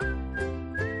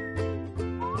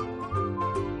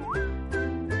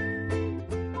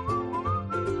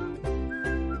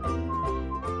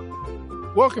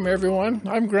Welcome, everyone.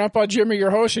 I'm Grandpa Jimmy,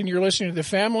 your host, and you're listening to the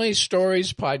Family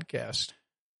Stories Podcast.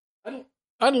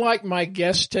 Unlike my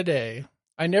guest today,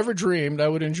 I never dreamed I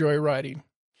would enjoy writing.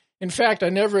 In fact, I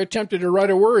never attempted to write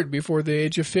a word before the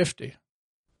age of 50.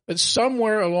 But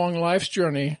somewhere along life's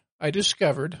journey, I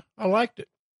discovered I liked it.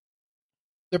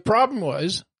 The problem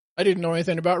was, I didn't know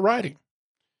anything about writing.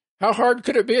 How hard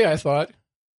could it be, I thought?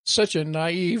 Such a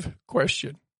naive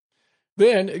question.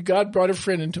 Then God brought a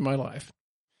friend into my life.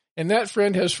 And that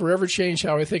friend has forever changed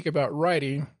how I think about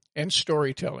writing and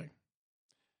storytelling.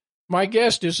 My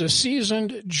guest is a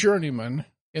seasoned journeyman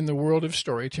in the world of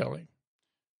storytelling.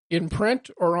 In print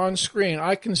or on screen,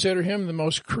 I consider him the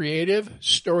most creative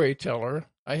storyteller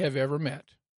I have ever met.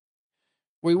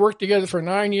 We worked together for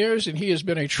 9 years, and he has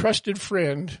been a trusted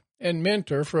friend and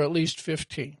mentor for at least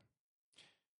 15.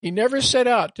 He never set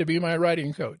out to be my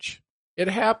writing coach. It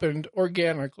happened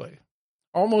organically,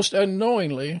 almost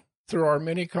unknowingly, through our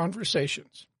many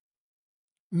conversations.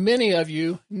 Many of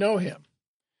you know him.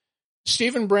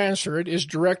 Stephen Bransford is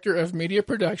Director of Media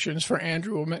Productions for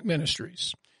Andrew Wommack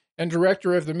Ministries and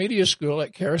Director of the Media School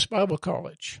at Charis Bible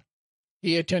College.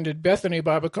 He attended Bethany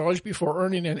Bible College before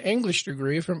earning an English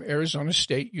degree from Arizona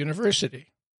State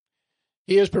University.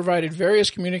 He has provided various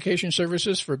communication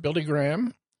services for Billy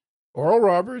Graham, Oral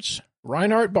Roberts,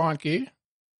 Reinhard Bonnke,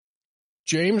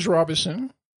 James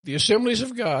Robison, the Assemblies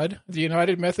of God, the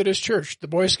United Methodist Church, the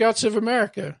Boy Scouts of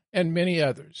America, and many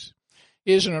others.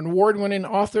 He is an award-winning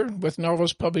author with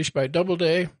novels published by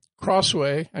Doubleday,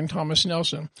 Crossway, and Thomas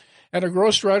Nelson, and a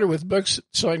ghostwriter with books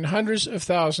selling hundreds of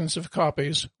thousands of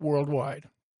copies worldwide.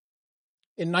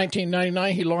 In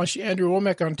 1999, he launched Andrew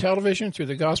Wommack on television through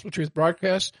the Gospel Truth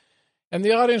broadcast, and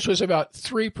the audience was about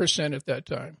 3% at that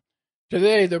time.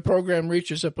 Today, the program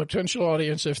reaches a potential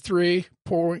audience of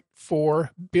 3.4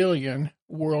 billion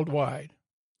worldwide.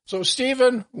 So,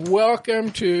 Stephen,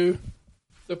 welcome to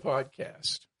the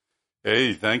podcast.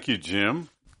 Hey, thank you, Jim.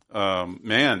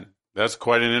 Man, that's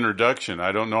quite an introduction.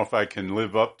 I don't know if I can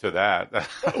live up to that.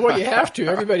 Well, you have to.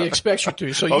 Everybody expects you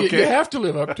to. So you have to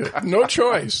live up to it. No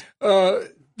choice. The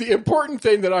important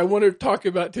thing that I want to talk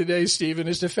about today, Stephen,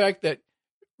 is the fact that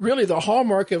really the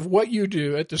hallmark of what you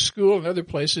do at the school and other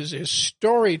places is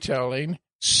storytelling,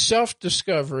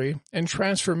 self-discovery, and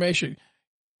transformation.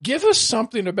 Give us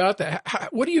something about that.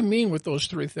 What do you mean with those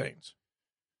three things?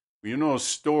 You know,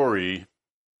 story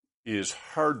is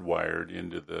hardwired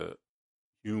into the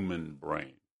human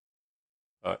brain.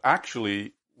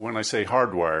 Actually, when I say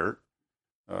hardwired,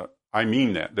 I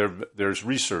mean that. There's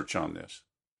research on this.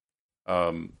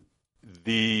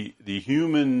 The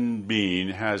human being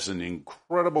has an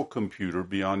incredible computer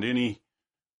beyond any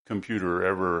computer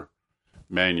ever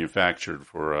manufactured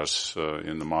for us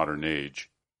in the modern age.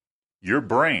 Your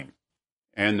brain.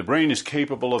 And the brain is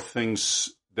capable of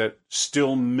things that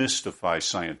still mystify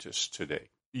scientists today.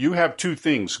 You have two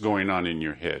things going on in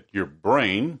your head. Your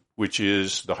brain, which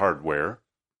is the hardware,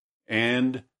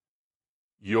 and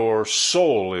your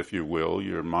soul, if you will,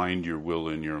 your mind, your will,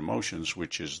 and your emotions,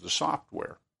 which is the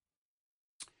software.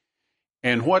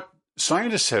 And what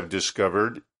scientists have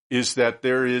discovered is that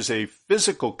there is a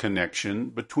physical connection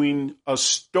between a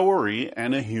story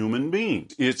and a human being.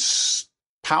 It's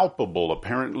palpable,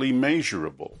 apparently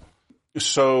measurable.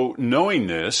 So knowing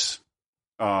this,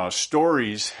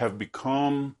 stories have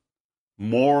become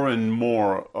more and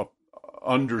more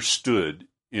understood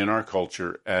in our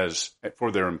culture as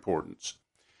for their importance.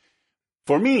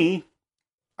 For me,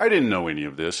 I didn't know any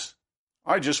of this.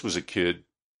 I just was a kid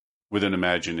with an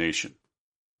imagination,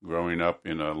 growing up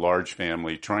in a large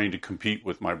family, trying to compete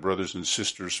with my brothers and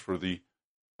sisters for the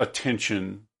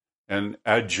attention and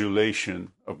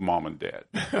adulation of mom and dad.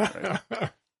 Right?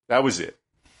 That was it.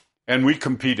 And we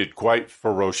competed quite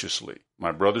ferociously.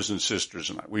 My brothers and sisters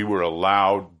and I, we were a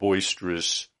loud,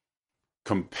 boisterous,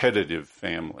 competitive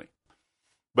family.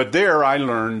 But there I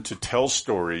learned to tell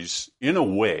stories in a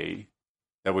way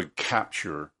that would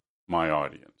capture my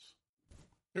audience.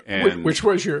 And which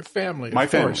was your family? My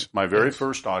family. My very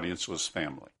first audience was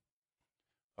family.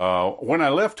 When I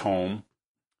left home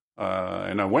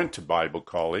and I went to Bible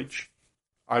college,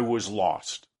 I was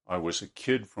lost. I was a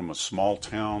kid from a small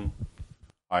town.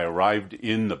 I arrived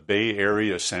in the Bay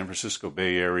Area, San Francisco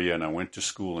Bay Area, and I went to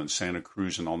school in Santa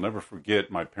Cruz. And I'll never forget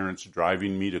my parents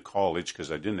driving me to college because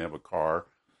I didn't have a car.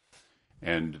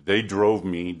 And they drove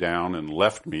me down and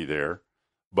left me there.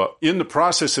 But in the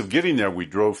process of getting there, we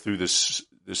drove through the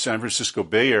San Francisco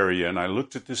Bay Area, and I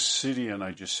looked at this city and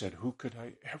I just said, who could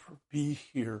I ever be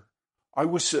here? I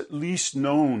was at least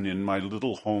known in my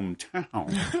little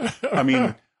hometown. I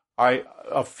mean,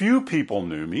 a few people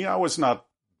knew me. I was not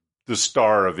the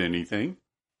star of anything,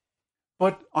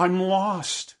 but I'm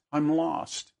lost. I'm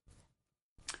lost.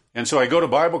 And so I go to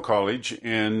Bible college,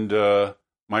 and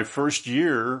my first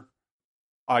year,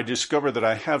 I discover that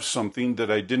I have something that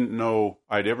I didn't know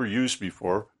I'd ever used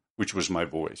before, which was my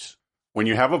voice. When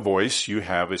you have a voice, you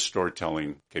have a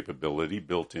storytelling capability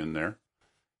built in there.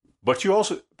 But you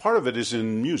also, part of it is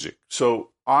in music. So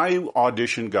I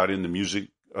auditioned, got in the music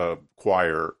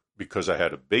choir because I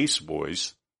had a bass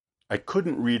voice. I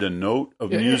couldn't read a note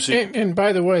of music. And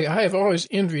by the way, I have always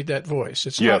envied that voice.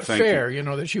 It's not fair,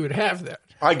 that you would have that.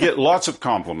 I get lots of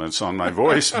compliments on my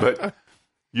voice, but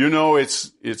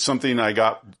it's something I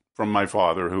got from my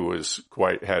father, who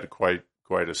had quite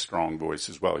a strong voice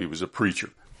as well. He was a preacher.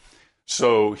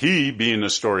 So he, being a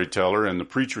storyteller, and the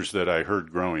preachers that I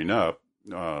heard growing up,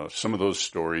 some of those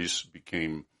stories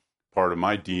became part of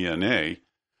my DNA.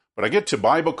 But I get to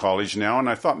Bible college now, and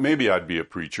I thought maybe I'd be a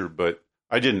preacher, but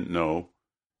I didn't know.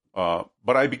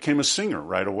 But I became a singer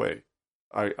right away.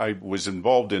 I was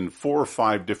involved in 4 or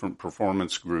 5 different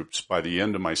performance groups by the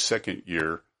end of my second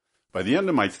year. By the end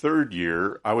of my third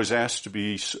year, I was asked to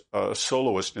be a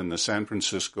soloist in the San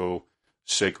Francisco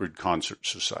Sacred Concert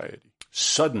Society.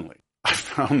 Suddenly, I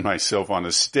found myself on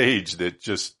a stage that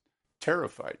just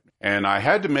terrified me. And I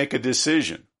had to make a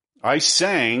decision. I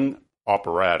sang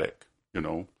operatic,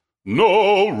 no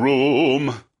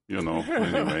room,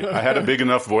 Anyway, I had a big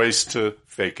enough voice to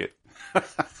fake it.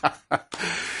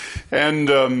 And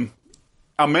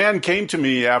a man came to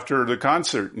me after the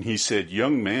concert, and he said,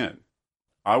 "Young man,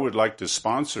 I would like to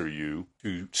sponsor you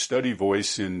to study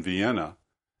voice in Vienna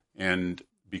and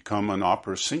become an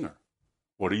opera singer.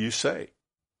 What do you say?"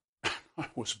 I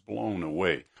was blown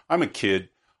away. I'm a kid.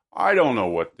 I don't know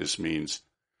what this means.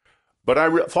 But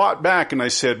I thought back and I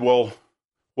said, well,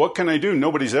 what can I do?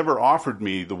 Nobody's ever offered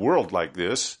me the world like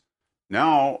this.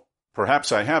 Now,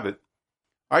 perhaps I have it.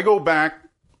 I go back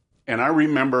and I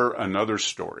remember another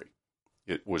story.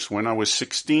 It was when I was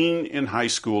 16 in high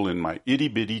school in my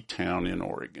itty-bitty town in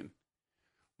Oregon.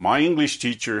 My English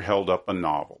teacher held up a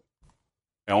novel,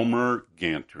 Elmer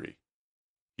Gantry.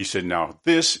 He said, "Now,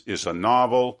 this is a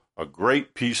novel, a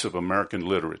great piece of American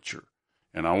literature,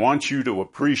 and I want you to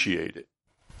appreciate it."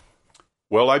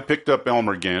 Well, I picked up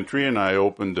Elmer Gantry, and I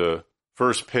opened the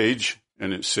first page,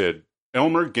 and it said,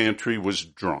 "Elmer Gantry was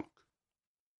drunk."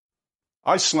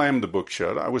 I slammed the book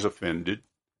shut. I was offended.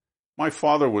 My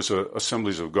father was an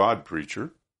Assemblies of God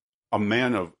preacher, a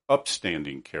man of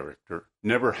upstanding character,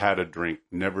 never had a drink,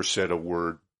 never said a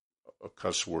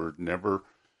cuss word, never.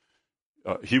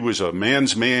 He was a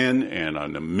man's man and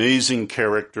an amazing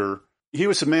character. He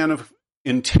was a man of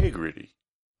integrity,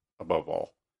 above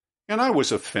all. And I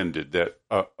was offended that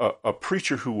a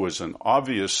preacher who was an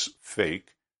obvious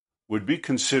fake would be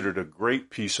considered a great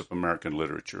piece of American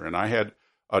literature. And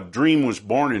a dream was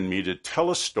born in me to tell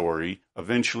a story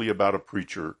eventually about a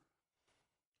preacher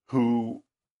who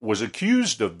was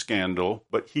accused of scandal,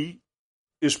 but he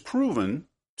is proven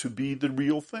to be the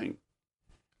real thing,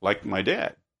 like my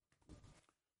dad.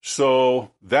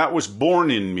 So that was born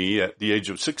in me at the age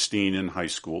of 16 in high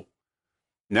school.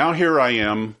 Now here I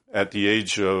am at the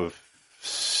age of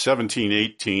 17,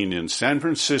 18 in San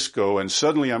Francisco, and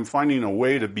suddenly I'm finding a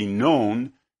way to be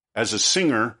known as a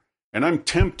singer, and I'm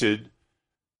tempted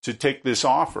to take this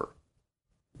offer.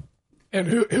 And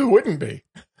who wouldn't be?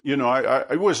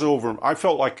 I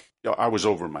felt like I was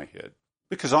over my head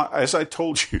because as I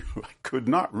told you, I could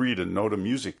not read a note of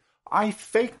music. I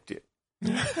faked it.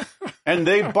 And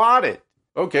they bought it.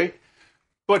 Okay.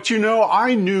 But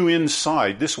I knew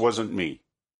inside this wasn't me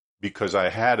because I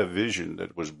had a vision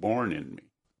that was born in me.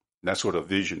 And that's what a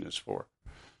vision is for.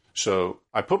 So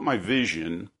I put my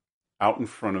vision out in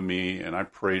front of me and I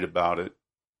prayed about it.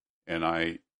 And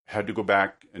I had to go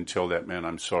back and tell that man,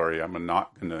 "I'm sorry, I'm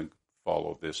not going to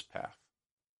follow this path.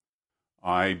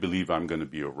 I believe I'm going to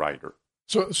be a writer."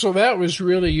 So that was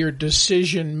really your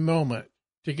decision moment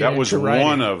to get into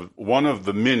writing. That was one of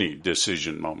the many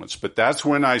decision moments. But that's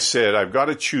when I said, I've got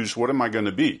to choose, what am I going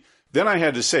to be? Then I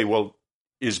had to say, well,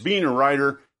 is being a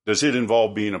writer, does it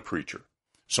involve being a preacher?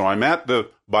 So I'm at the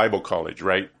Bible college,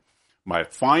 right? My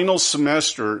final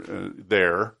semester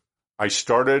there, I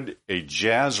started a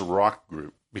jazz rock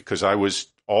group because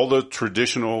all the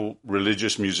traditional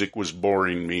religious music was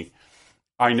boring me.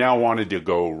 I now wanted to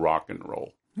go rock and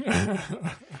roll.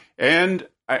 and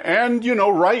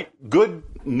write good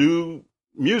new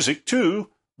music too.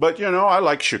 But, I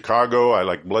like Chicago. I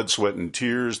like Blood, Sweat, and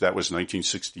Tears. That was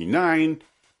 1969.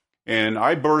 And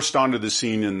I burst onto the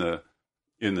scene in the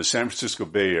San Francisco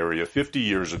Bay Area 50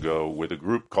 years ago with a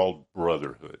group called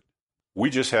Brotherhood. We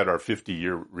just had our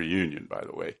 50-year reunion, by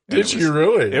the way. Did you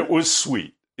really? It was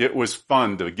sweet. It was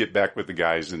fun to get back with the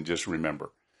guys and just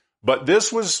remember. But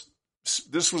this was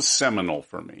this was seminal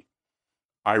for me.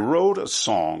 I wrote a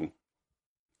song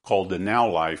called The Now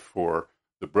Life for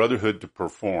the Brotherhood to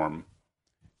perform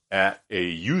at a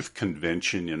youth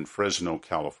convention in Fresno,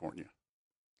 California.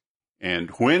 And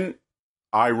when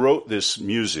I wrote this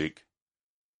music,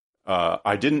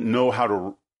 I didn't know how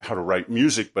to write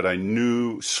music, but I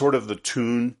knew sort of the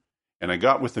tune. And I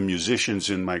got with the musicians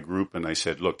in my group and I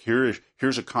said, look,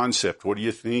 here's a concept. What do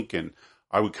you think? And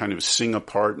I would kind of sing a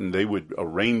part and they would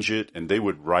arrange it and they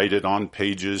would write it on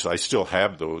pages. I still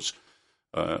have those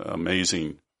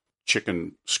amazing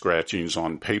chicken scratchings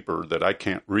on paper that I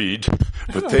can't read,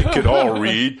 but they could all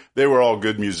read. They were all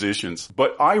good musicians.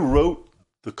 But I wrote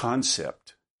the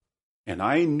concept and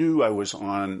I knew I was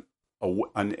on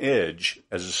an edge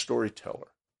as a storyteller.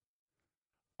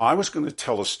 I was going to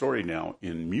tell a story now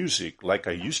in music like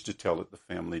I used to tell at the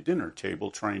family dinner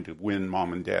table, trying to win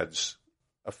mom and dad's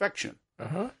affection.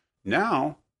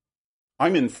 Now,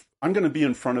 I'm going to be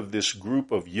in front of this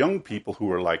group of young people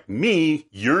who are like me,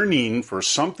 yearning for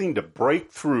something to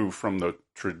break through from the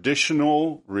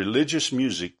traditional religious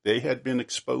music they had been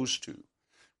exposed to.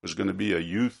 It was going to be a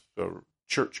youth or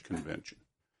church convention.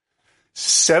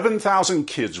 7,000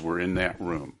 kids were in that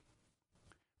room.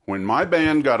 When my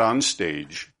band got on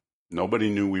stage,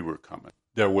 nobody knew we were coming.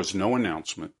 There was no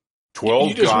announcement. 12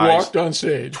 You just guys walked on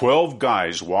stage. 12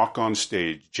 guys walk on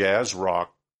stage, jazz,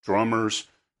 rock, drummers,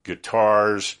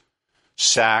 guitars,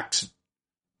 sax,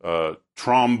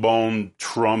 trombone,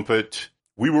 trumpet.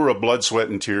 We were a Blood, Sweat,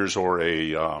 and Tears or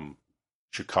a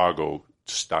Chicago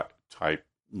type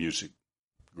music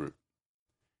group.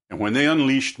 And when they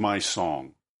unleashed my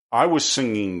song, I was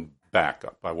singing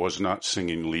backup. I was not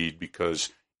singing lead because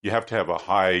you have to have a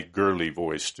high, girly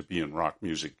voice to be in rock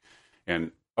music.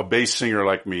 And a bass singer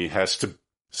like me has to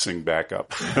sing backup.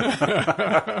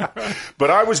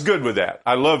 But I was good with that.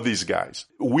 I love these guys.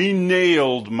 We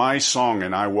nailed my song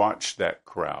and I watched that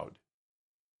crowd.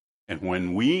 And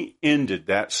when we ended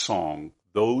that song,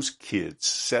 those kids,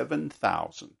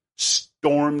 7,000,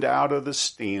 stormed out of the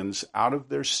stands, out of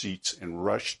their seats, and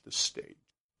rushed the stage.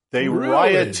 They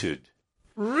rioted.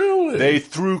 Really? They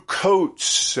threw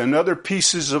coats and other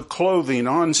pieces of clothing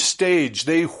on stage.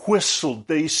 They whistled.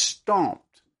 They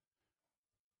stomped.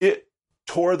 It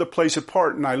tore the place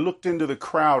apart. And I looked into the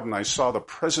crowd and I saw the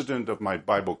president of my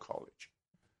Bible college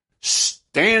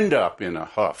stand up in a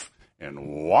huff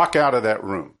and walk out of that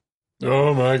room.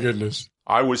 Oh, my goodness.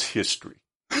 I was history.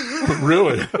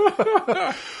 Really?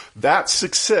 That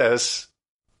success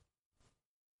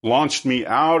launched me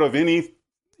out of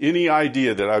any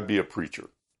idea that I'd be a preacher.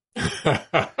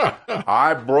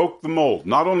 I broke the mold.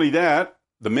 Not only that,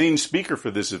 the main speaker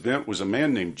for this event was a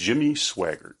man named Jimmy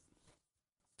Swaggart.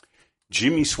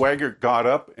 Jimmy Swaggart got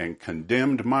up and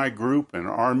condemned my group and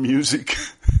our music.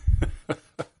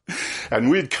 And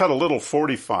we'd cut a little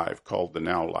 45 called The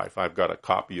Now Life. I've got a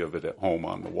copy of it at home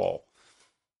on the wall.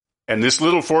 And this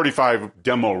little 45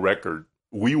 demo record,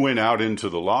 we went out into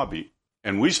the lobby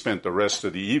and we spent the rest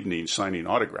of the evening signing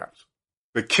autographs.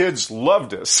 The kids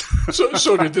loved us.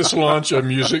 So did this launch a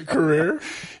music career?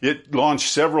 It launched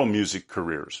several music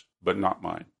careers, but not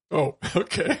mine. Oh,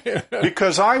 okay.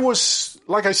 Because I was,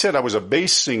 like I said, I was a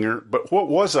bass singer, but what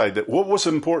was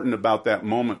important about that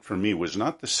moment for me was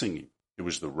not the singing, it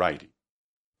was the writing.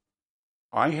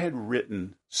 I had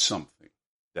written something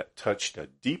that touched a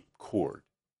deep chord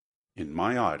in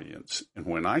my audience, and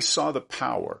when I saw the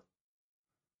power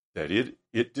that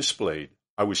it displayed,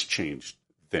 I was changed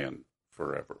then.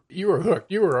 Forever. You were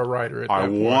hooked. You were a writer at that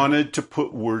point. I wanted to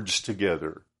put words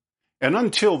together. And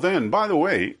until then, by the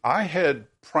way, I had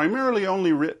primarily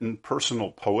only written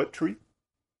personal poetry,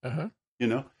 and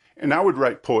I would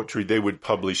write poetry. They would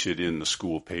publish it in the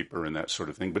school paper and that sort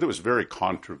of thing. But it was very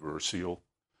controversial.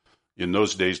 In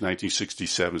those days,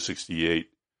 1967, 68,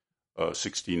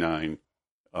 69,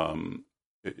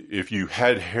 if you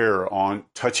had hair on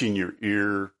touching your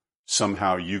ear,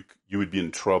 somehow you would be in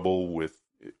trouble with,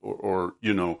 or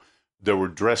there were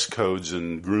dress codes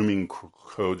and grooming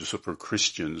codes for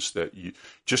Christians that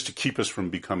just to keep us from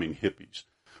becoming hippies.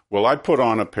 Well, I put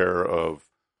on a pair of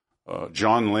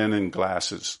John Lennon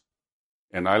glasses,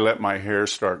 and I let my hair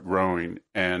start growing,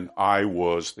 and I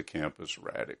was the campus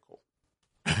radical.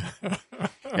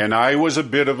 And I was a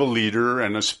bit of a leader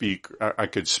and a speaker. I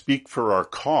could speak for our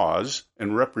cause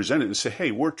and represent it and say,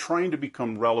 hey, we're trying to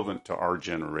become relevant to our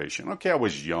generation. Okay, I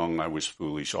was young, I was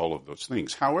foolish, all of those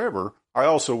things. However, I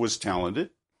also was talented,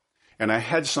 and I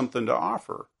had something to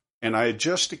offer, and I had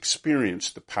just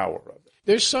experienced the power of it.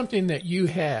 There's something that you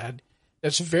had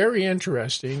that's very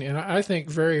interesting and I think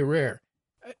very rare.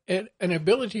 an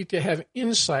ability to have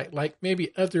insight like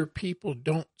maybe other people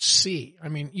don't see. I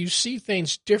mean, you see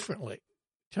things differently.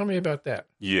 Tell me about that.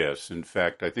 Yes, in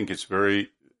fact, I think it's very,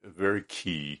 very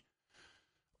key.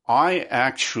 I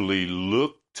actually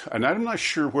looked, and I'm not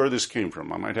sure where this came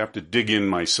from. I might have to dig in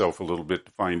myself a little bit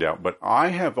to find out. But I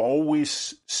have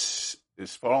always,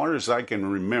 as far as I can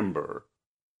remember,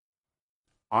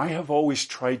 I have always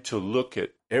tried to look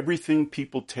at everything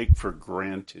people take for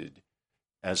granted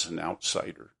as an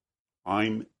outsider.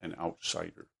 I'm an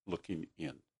outsider looking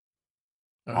in.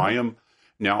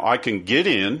 Now I can get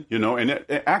in, and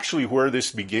actually where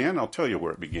this began, I'll tell you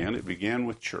where it began. It began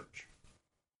with church.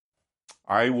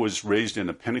 I was raised in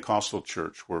a Pentecostal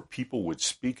church where people would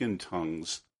speak in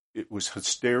tongues. It was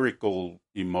hysterical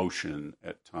emotion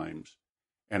at times.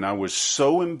 And I was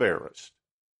so embarrassed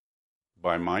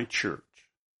by my church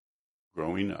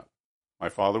growing up. My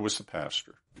father was the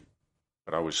pastor,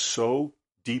 but I was so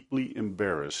deeply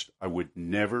embarrassed I would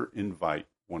never invite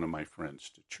one of my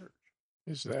friends to church.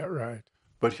 Is that right?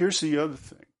 But here's the other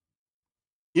thing.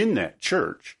 In that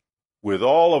church, with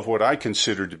all of what I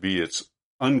consider to be its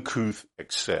uncouth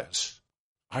excess,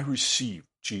 I received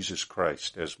Jesus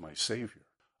Christ as my Savior.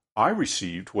 I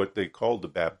received what they called the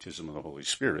baptism of the Holy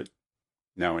Spirit.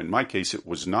 Now, in my case, it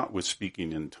was not with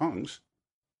speaking in tongues.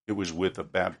 It was with a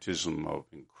baptism of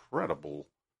incredible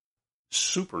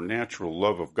supernatural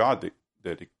love of God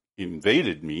that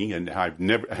invaded me and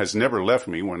has never left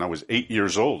me. When I was 8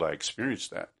 years old, I experienced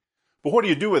that. But what do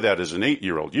you do with that as an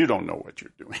 8-year-old? You don't know what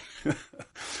you're doing.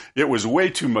 It was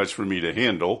way too much for me to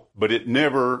handle, but it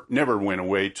never went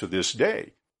away to this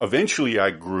day. Eventually I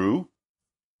grew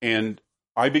and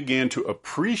I began to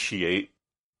appreciate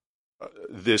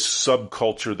this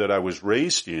subculture that I was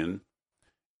raised in.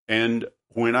 And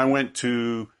when I went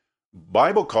to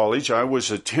Bible college, I was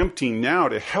attempting now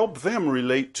to help them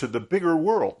relate to the bigger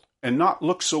world and not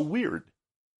look so weird.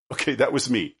 Okay, that was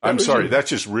me. I'm sorry. That's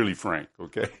just really frank,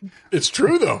 okay? It's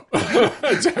true, though.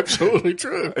 It's absolutely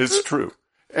true. It's true.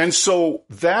 And so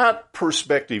that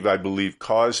perspective, I believe,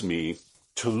 caused me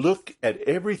to look at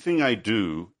everything I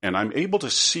do, and I'm able to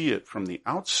see it from the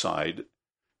outside,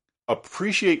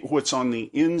 appreciate what's on the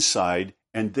inside,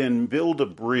 and then build a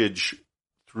bridge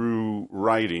through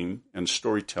writing and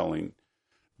storytelling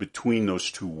between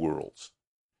those two worlds.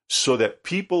 So that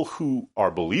people who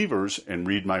are believers and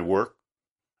read my work,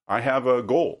 I have a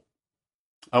goal.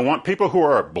 I want people who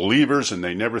are believers and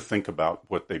they never think about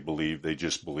what they believe, they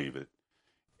just believe it.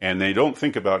 And they don't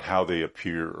think about how they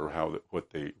appear or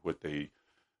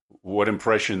what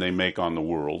impression they make on the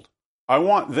world. I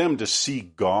want them to see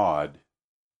God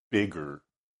bigger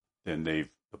than the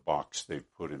box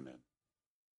they've put him in.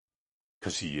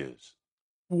 Because he is.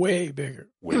 Way bigger.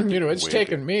 It's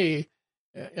taken me,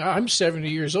 I'm 70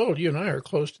 years old. You and I are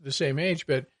close to the same age,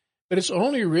 but it's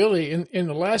only really in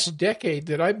the last decade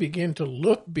that I begin to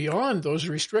look beyond those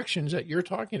restrictions that you're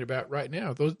talking about right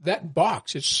now. That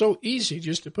box, it's so easy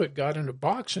just to put God in a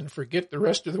box and forget the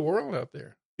rest of the world out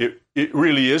there. It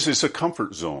really is. It's a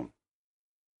comfort zone.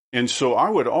 And so I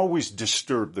would always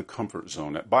disturb the comfort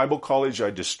zone. At Bible college, I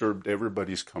disturbed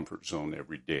everybody's comfort zone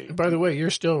every day. And by the way, you're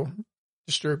still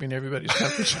disturbing everybody's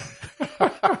comfort zone.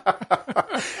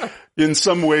 In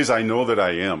some ways, I know that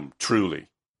I am, truly.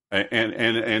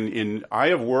 And I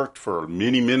have worked for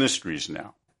many ministries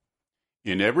now.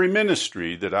 In every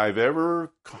ministry that I've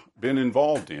ever been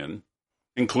involved in,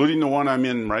 including the one I'm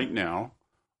in right now,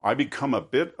 I become a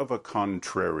bit of a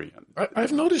contrarian.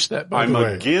 I've noticed that, by the way.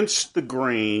 I'm against the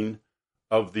grain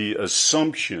of the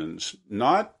assumptions,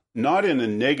 not in a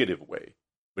negative way,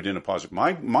 but in a positive.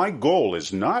 My goal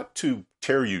is not to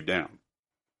tear you down.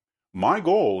 My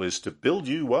goal is to build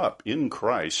you up in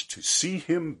Christ, to see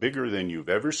him bigger than you've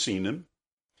ever seen him,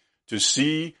 to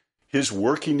see his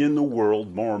working in the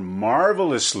world more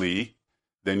marvelously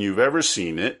than you've ever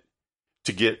seen it,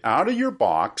 to get out of your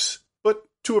box, but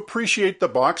to appreciate the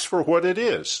box for what it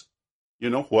is.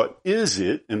 What is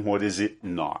it and what is it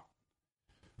not?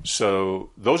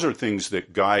 So those are things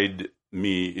that guide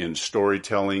me in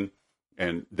storytelling,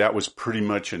 and that was pretty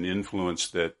much an influence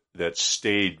that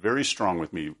stayed very strong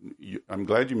with me. I'm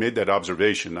glad you made that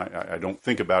observation. I don't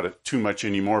think about it too much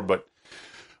anymore, but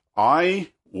I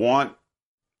want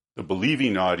the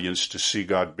believing audience to see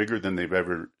God bigger than they've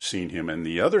ever seen him, and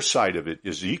the other side of it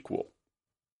is equal.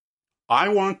 I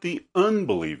want the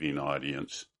unbelieving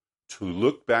audience to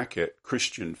look back at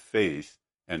Christian faith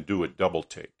and do a double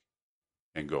take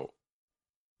and go,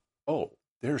 oh,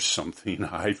 there's something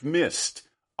I've missed.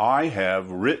 I have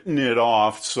written it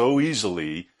off so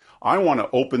easily. I want to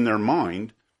open their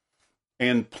mind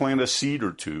and plant a seed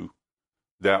or two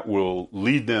that will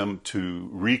lead them to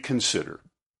reconsider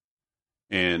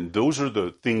And those are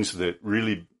the things that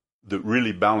really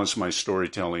balance my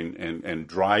storytelling and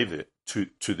drive it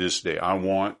to this day. I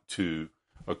want to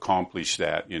accomplish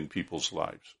that in people's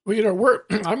lives. Well,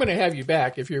 I'm going to have you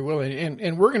back if you're willing,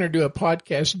 and we're going to do a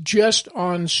podcast just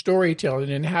on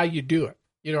storytelling and how you do it.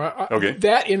 Okay.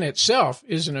 That in itself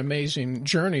is an amazing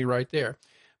journey right there.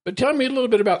 But tell me a little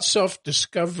bit about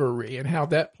self-discovery and how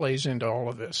that plays into all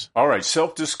of this. All right,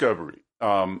 self-discovery.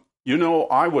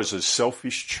 I was a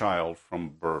selfish child from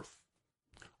birth.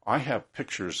 I have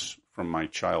pictures from my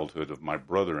childhood of my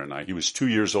brother and I. He was 2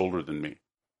 years older than me.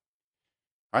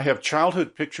 I have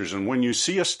childhood pictures, and when you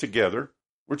see us together,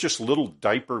 we're just little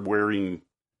diaper-wearing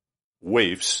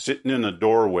waifs sitting in a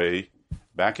doorway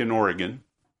back in Oregon,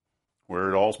 where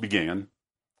it all began.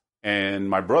 And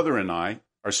my brother and I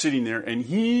are sitting there, and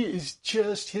he's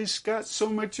got so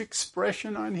much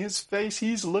expression on his face.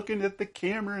 He's looking at the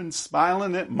camera and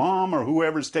smiling at mom or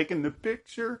whoever's taking the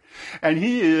picture, and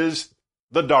he is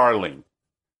the darling.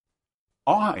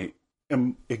 I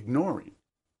am ignoring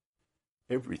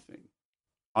everything.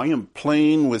 I am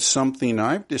playing with something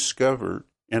I've discovered,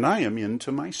 and I am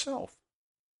into myself.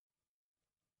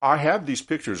 I have these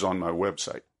pictures on my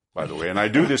website, by the way, and I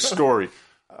do this story.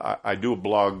 I do a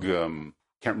blog, can't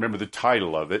remember the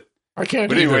title of it. I can't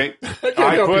But either.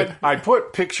 anyway, I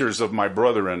put pictures of my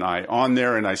brother and I on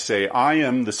there, and I say, I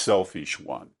am the selfish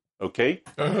one, okay?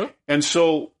 Uh-huh. And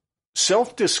so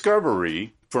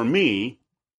self-discovery, for me,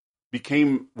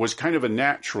 was kind of a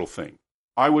natural thing.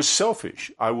 I was selfish.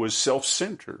 I was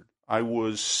self-centered. I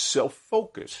was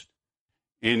self-focused.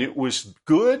 And it was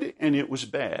good and it was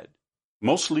bad.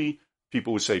 Mostly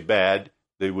people would say bad.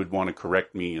 They would want to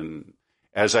correct me. And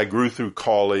as I grew through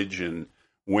college and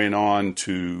went on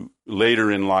to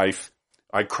later in life,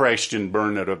 I crashed and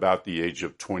burned at about the age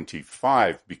of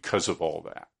 25 because of all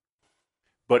that.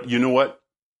 But you know what?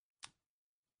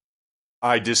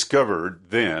 I discovered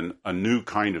then a new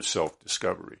kind of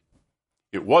self-discovery.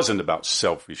 It wasn't about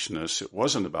selfishness. It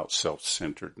wasn't about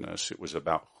self-centeredness. It was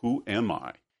about who am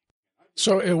I?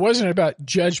 So it wasn't about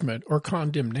judgment or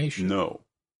condemnation. No.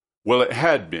 Well, it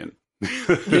had been.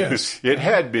 Yes. It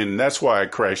had been. That's why I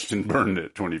crashed and burned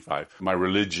at 25. My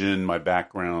religion, my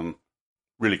background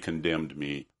really condemned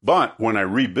me. But when I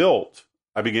rebuilt,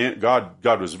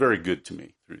 God was very good to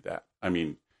me through that. I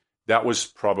mean, that was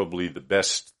probably the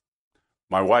best.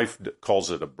 My wife calls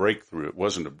it a breakthrough. It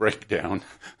wasn't a breakdown.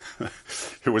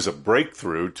 It was a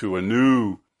breakthrough to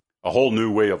a whole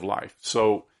new way of life.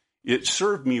 So it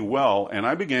served me well, and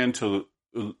I began to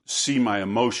see my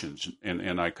emotions,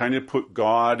 and I kind of put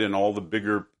God and all the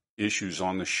bigger issues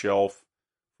on the shelf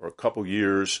for a couple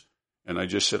years, and I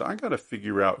just said, I got to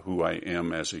figure out who I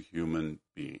am as a human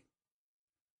being.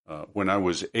 When I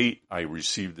was 8, I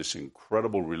received this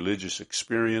incredible religious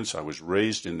experience. I was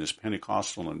raised in this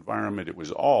Pentecostal environment. It was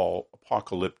all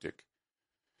apocalyptic.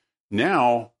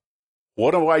 Now,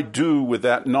 what do I do with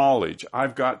that knowledge?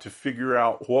 I've got to figure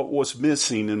out what was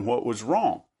missing and what was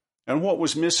wrong. And what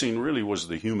was missing really was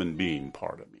the human being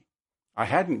part of me. I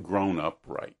hadn't grown up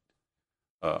right.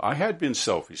 I had been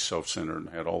selfish, self-centered, and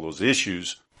had all those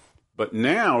issues. But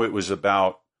now it was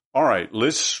about, all right,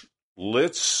 let's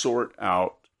sort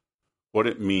out what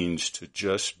it means to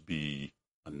just be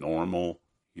a normal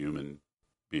human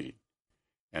being.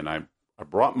 And I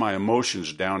brought my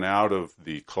emotions down out of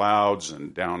the clouds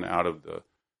and down out of the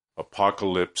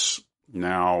apocalypse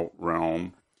now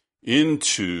realm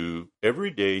into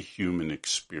everyday human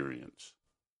experience.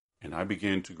 And I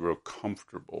began to grow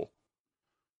comfortable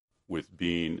with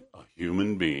being a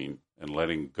human being and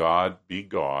letting God be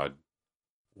God,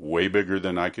 way bigger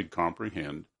than I could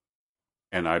comprehend.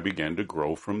 And I began to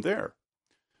grow from there.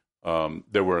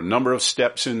 There were a number of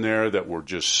steps in there that were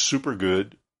just super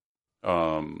good.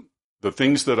 The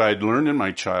things that I'd learned in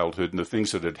my childhood and the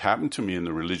things that had happened to me in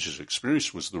the religious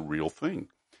experience was the real thing.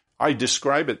 I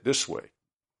describe it this way.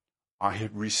 I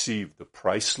had received the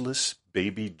priceless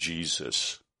baby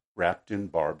Jesus wrapped in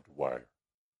barbed wire.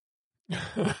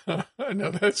 Now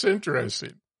that's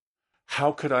interesting.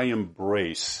 How could I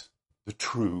embrace the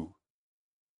true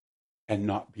and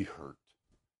not be hurt?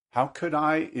 How could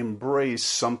I embrace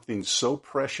something so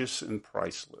precious and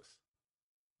priceless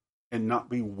and not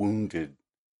be wounded?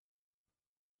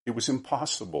 It was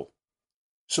impossible.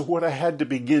 So what I had to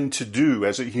begin to do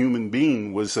as a human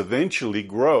being was eventually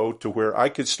grow to where I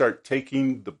could start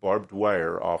taking the barbed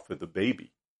wire off of the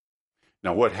baby.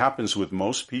 Now, what happens with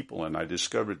most people, and I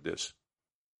discovered this,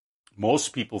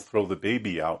 most people throw the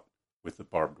baby out with the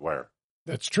barbed wire.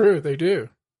 That's true. They do.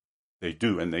 They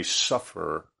do, and they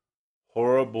suffer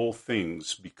horrible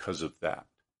things because of that.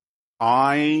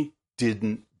 I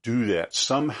didn't do that.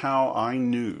 Somehow I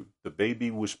knew the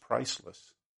baby was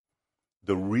priceless.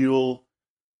 The real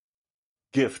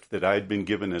gift that I had been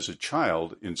given as a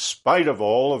child, in spite of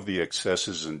all of the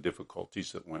excesses and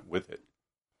difficulties that went with it,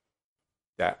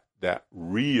 that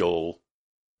real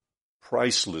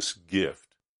priceless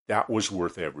gift, that was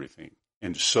worth everything.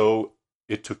 And so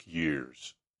it took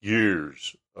years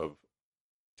of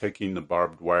taking the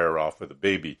barbed wire off of the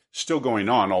baby, still going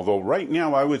on, although right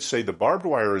now I would say the barbed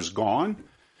wire is gone.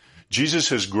 Jesus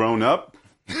has grown up.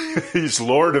 He's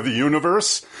Lord of the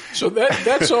universe. So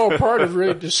that's all part of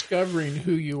really discovering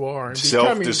who you are and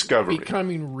Self-discovery.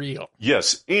 Becoming real.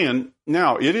 Yes, and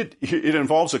now it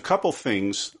involves a couple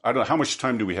things. I don't know, how much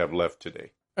time do we have left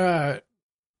today?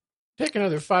 Take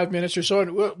another 5 minutes or so.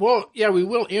 And we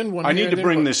will end one. I need to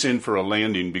bring this in for a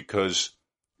landing because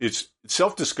it's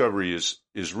self-discovery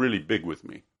is really big with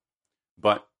me.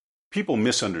 But people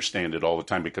misunderstand it all the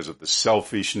time because of the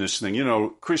selfishness thing. You know,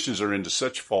 Christians are into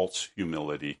such false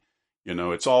humility. You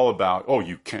know, it's all about, oh,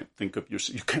 you can't think of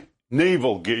yourself. You can't,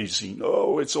 navel gazing.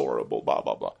 Oh, it's horrible, blah,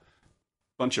 blah, blah.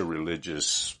 Bunch of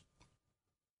religious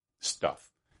stuff.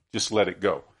 Just let it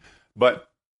go. But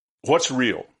what's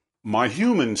real? My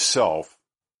human self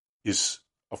is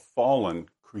a fallen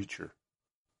creature.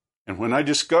 And when I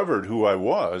discovered who I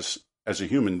was as a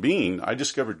human being, I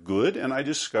discovered good and I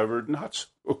discovered not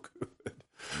so good.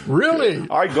 Really?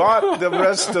 I got the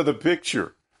rest of the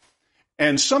picture.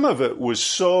 And some of it was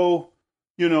so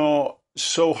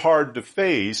hard to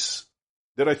face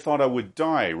that I thought I would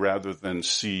die rather than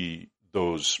see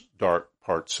those dark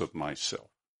parts of myself.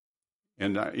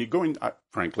 And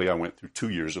frankly, I went through 2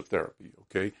 years of therapy,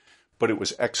 okay? But it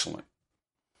was excellent.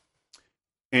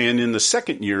 And in the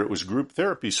second year, it was group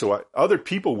therapy, so other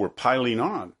people were piling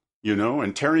on,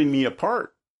 and tearing me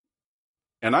apart.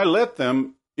 And I let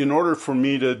them in order for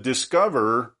me to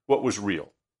discover what was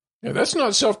real. Yeah, that's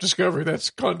not self-discovery, that's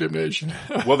condemnation.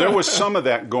 Well, there was some of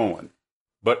that going,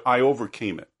 but I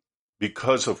overcame it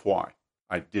because of why?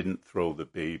 I didn't throw the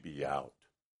baby out.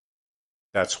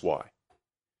 That's why.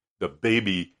 The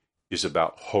baby is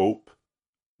about hope,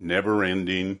 never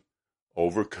ending,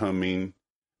 overcoming.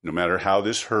 No matter how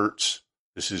this hurts,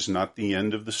 this is not the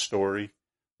end of the story.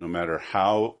 No matter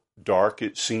how dark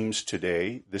it seems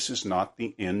today, this is not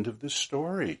the end of the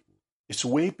story. It's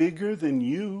way bigger than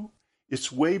you.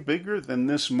 It's way bigger than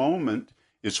this moment.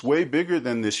 It's way bigger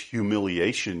than this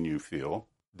humiliation you feel.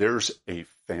 There's a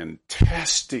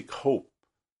fantastic hope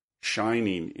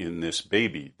shining in this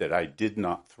baby that I did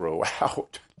not throw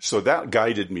out. So that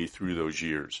guided me through those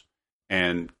years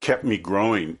and kept me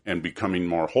growing and becoming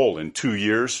more whole. In 2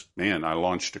 years, man, I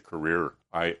launched a career.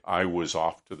 I was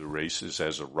off to the races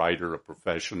as a writer, a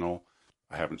professional.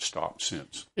 I haven't stopped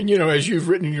since. And, as you've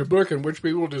written in your book, and which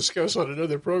we will discuss on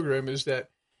another program, is that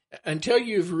until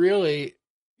you've really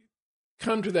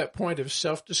come to that point of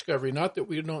self-discovery, not that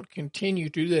we don't continue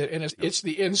to do that, and it's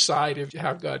the inside of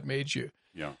how God made you.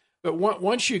 Yeah. But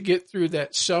once you get through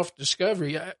that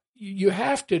self-discovery, you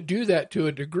have to do that to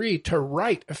a degree to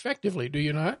write effectively, do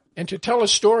you not? And to tell a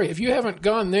story. If you haven't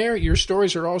gone there, your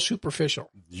stories are all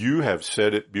superficial. You have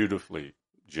said it beautifully,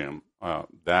 Jim.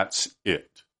 That's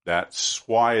it. That's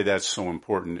why that's so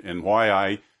important and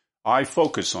why I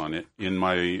focus on it in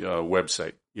my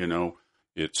website.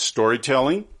 It's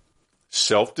storytelling,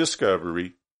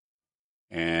 self-discovery,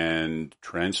 and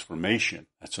transformation.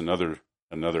 That's another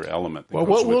element. Well,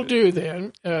 what we'll do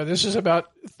then, this is about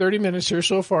 30 minutes here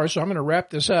so far, so I'm going to wrap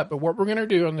this up. But what we're going to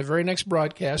do on the very next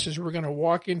broadcast is we're going to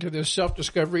walk into this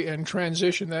self-discovery and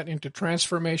transition that into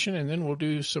transformation, and then we'll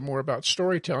do some more about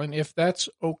storytelling, if that's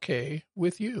okay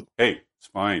with you. Hey, it's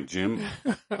fine, Jim.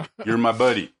 You're my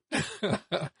buddy.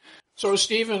 So,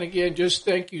 Stephen, again, just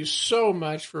thank you so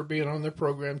much for being on the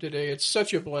program today. It's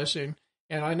such a blessing,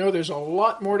 and I know there's a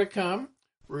lot more to come.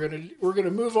 We're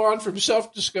gonna move on from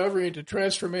self-discovery into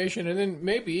transformation, and then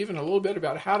maybe even a little bit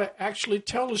about how to actually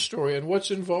tell a story and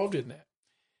what's involved in that.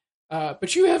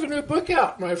 But you have a new book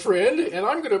out, my friend, and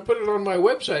I'm going to put it on my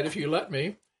website if you let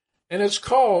me. And it's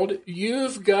called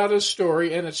You've Got a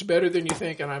Story, and It's Better Than You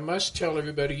Think. And I must tell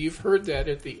everybody, you've heard that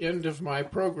at the end of my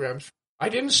programs. I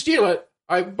didn't steal it.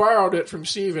 I borrowed it from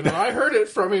Stephen, and I heard it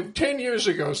from him 10 years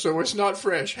ago, so it's not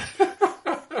fresh.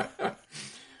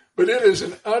 But it is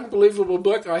an unbelievable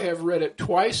book. I have read it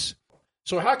twice.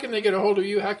 So how can they get a hold of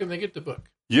you? How can they get the book?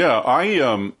 Yeah,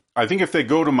 I think if they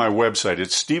go to my website,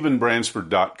 it's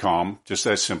stephenbransford.com, just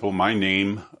that simple, my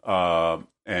name,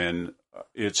 and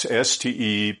it's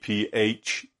STEPHENBRANSFORD,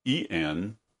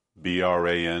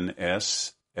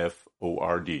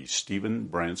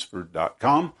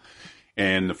 stephenbransford.com.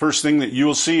 And the first thing that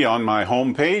you'll see on my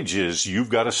homepage is you've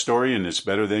got a story and it's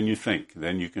better than you think.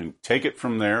 Then you can take it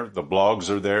from there. The blogs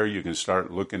are there. You can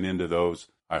start looking into those.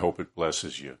 I hope it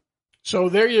blesses you. So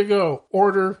there you go.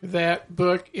 Order that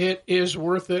book. It is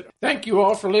worth it. Thank you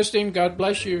all for listening. God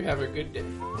bless you. Have a good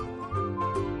day.